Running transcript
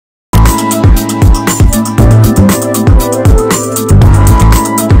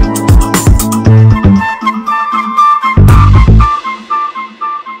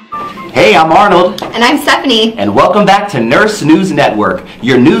I'm Arnold. And I'm Stephanie. And welcome back to Nurse News Network,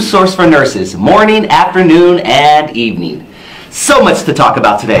 your news source for nurses, morning, afternoon, and evening. So much to talk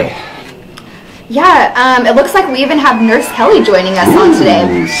about today. Yeah, it looks like we even have Nurse Kelley joining us on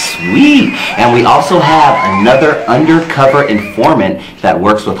today. Sweet. And we also have another undercover informant that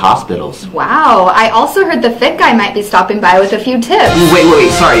works with hospitals. Wow, I also heard the fit guy might be stopping by with a few tips.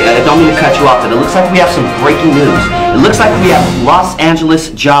 Wait, sorry, I don't mean to cut you off, but it looks like we have some breaking news. It looks like we have Los Angeles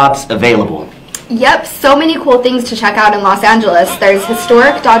jobs available. Yep, so many cool things to check out in Los Angeles. There's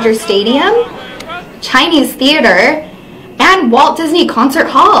historic Dodger Stadium, Chinese theater, and Walt Disney Concert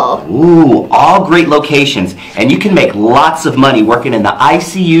Hall. Ooh, all great locations, and you can make lots of money working in the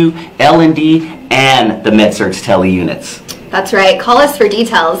ICU, L&D, and the Med-Surg tele units. That's right. Call us for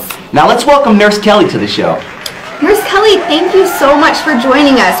details. Now let's welcome Nurse Kelley to the show. Nurse Kelley, thank you so much for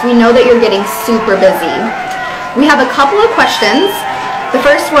joining us. We know that you're getting super busy. We have a couple of questions. The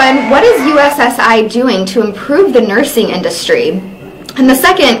first one, what is USSI doing to improve the nursing industry? And the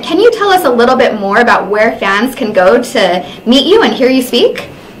second, can you tell us a little bit more about where fans can go to meet you and hear you speak?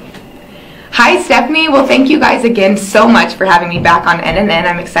 Hi, Stephanie. Well, thank you guys again so much for having me back on NNN.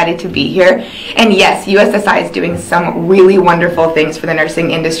 I'm excited to be here. And yes, USSI is doing some really wonderful things for the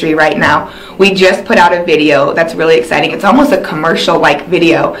nursing industry right now. We just put out a video that's really exciting. It's almost a commercial-like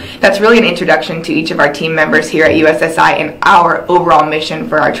video that's really an introduction to each of our team members here at USSI and our overall mission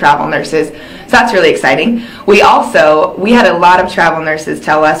for our travel nurses. So that's really exciting. We had a lot of travel nurses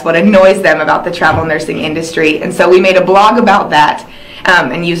tell us what annoys them about the travel nursing industry. And so we made a blog about that.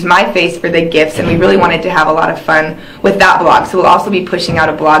 And used my face for the gifts, and we really wanted to have a lot of fun with that blog. So we'll also be pushing out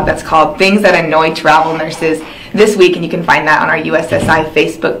a blog that's called Things That Annoy Travel Nurses this week, and you can find that on our USSI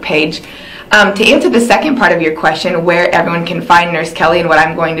Facebook page. To answer the second part of your question, where everyone can find Nurse Kelley and what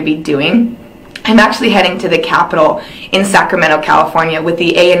I'm going to be doing, I'm actually heading to the Capitol in Sacramento, California with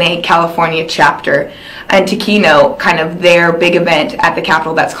the ANA California chapter and to keynote kind of their big event at the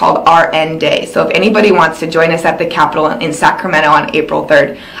Capitol that's called RN Day. So if anybody wants to join us at the Capitol in Sacramento on April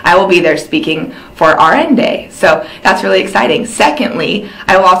 3rd, I will be there speaking for RN Day. So that's really exciting. Secondly,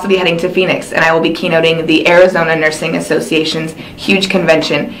 I will also be heading to Phoenix and I will be keynoting the Arizona Nursing Association's huge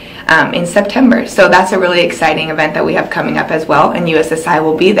convention in September. So that's a really exciting event that we have coming up as well, and USSI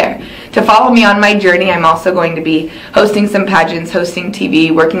will be there. To follow me on my journey, I'm also going to be hosting some pageants, hosting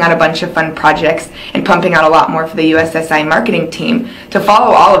TV, working on a bunch of fun projects, and pumping out a lot more for the USSI marketing team. To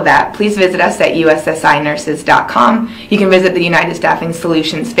follow all of that, please visit us at USSInurses.com. You can visit the United Staffing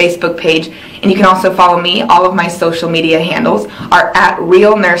Solutions Facebook page, and you can also follow me. All of my social media handles are at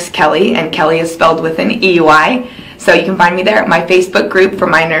Real Nurse Kelley, and Kelley is spelled with an E-Y. So you can find me there. My Facebook group for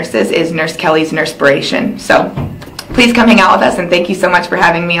my nurses is Nurse Kelley's Nursepiration. So please come hang out with us, and thank you so much for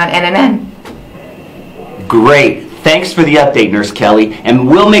having me on NNN. Great. Thanks for the update, Nurse Kelley, and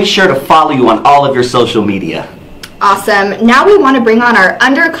we'll make sure to follow you on all of your social media. Awesome. Now we want to bring on our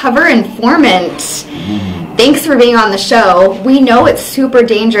undercover informant. Thanks for being on the show. We know it's super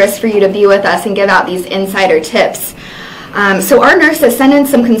dangerous for you to be with us and give out these insider tips. So our nurses sent in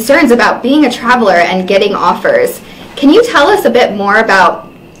some concerns about being a traveler and getting offers. Can you tell us a bit more about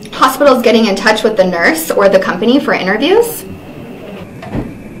hospitals getting in touch with the nurse or the company for interviews?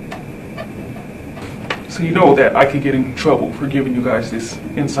 So you know that I could get in trouble for giving you guys this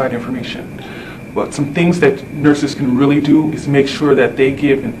inside information. But some things that nurses can really do is make sure that they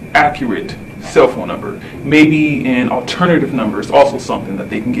give an accurate cell phone number. Maybe an alternative number is also something that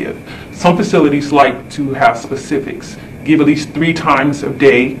they can give. Some facilities like to have specifics. Give at least 3 times a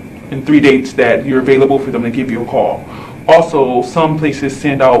day and 3 dates that you're available for them to give you a call. Also, some places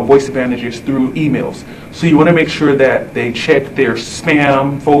send out voice advantages through emails. So you want to make sure that they check their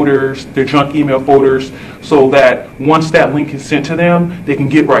spam folders, their junk email folders, so that once that link is sent to them, they can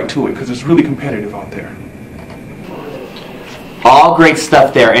get right to it, because it's really competitive out there. All great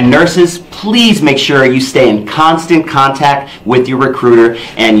stuff there. And nurses, please make sure you stay in constant contact with your recruiter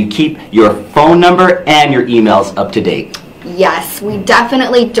and you keep your phone number and your emails up to date. Yes, we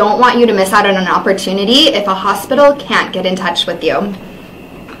definitely don't want you to miss out on an opportunity if a hospital can't get in touch with you.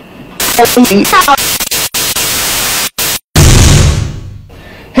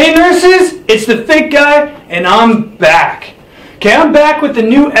 Hey nurses, it's the Fit Guy, and I'm back. Okay, I'm back with the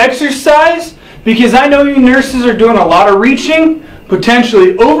new exercise because I know you nurses are doing a lot of reaching,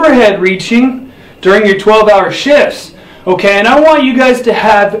 potentially overhead reaching during your 12-hour shifts. Okay, and I want you guys to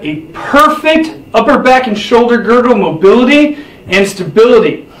have a perfect upper back and shoulder girdle mobility and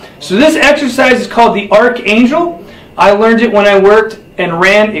stability. So this exercise is called the Archangel. I learned it when I worked and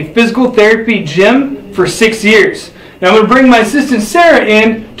ran a physical therapy gym for 6 years. Now I'm going to bring my assistant Sarah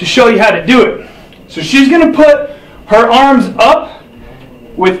in to show you how to do it. So she's going to put her arms up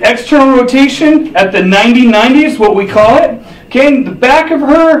with external rotation at the 90-90 is what we call it. Okay, the back of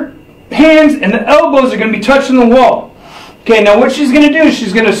her hands and the elbows are going to be touching the wall. Okay, now what she's going to do is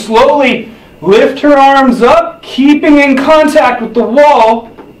she's going to slowly lift her arms up, keeping in contact with the wall,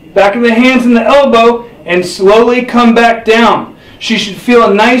 back of the hands and the elbow, and slowly come back down. She should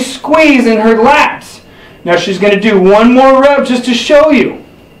feel a nice squeeze in her lats. Now she's going to do one more rep just to show you.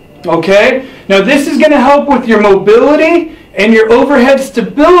 Okay? Now this is going to help with your mobility and your overhead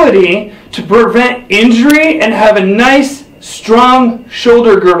stability to prevent injury and have a nice, strong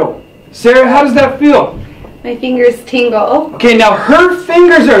shoulder girdle. Sarah, how does that feel? My fingers tingle. Okay, now her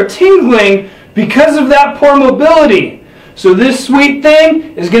fingers are tingling because of that poor mobility. So this sweet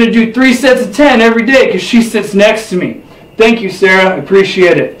thing is going to do 3 sets of 10 every day because she sits next to me. Thank you, Sarah. I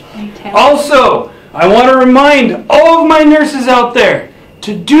appreciate it. Also, I want to remind all of my nurses out there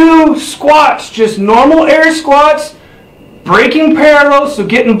to do squats, just normal air squats, breaking parallel, so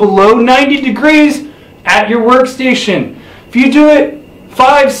getting below 90 degrees at your workstation. If you do it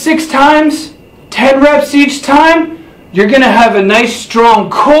 5, 6 times, 10 reps each time, you're going to have a nice strong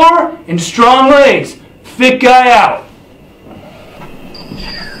core and strong legs. Fit guy out.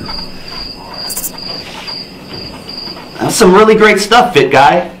 That's some really great stuff, Fit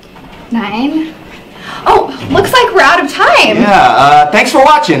Guy. 9. Oh, looks like we're out of time. Yeah, thanks for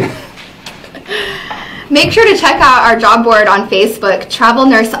watching. Make sure to check out our job board on Facebook, Travel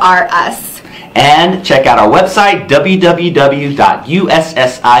Nurse R Us. And check out our website,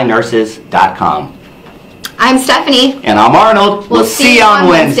 www.ussinurses.com. I'm Stephanie. And I'm Arnold. We'll see you on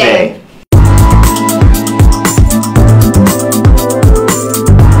Wednesday.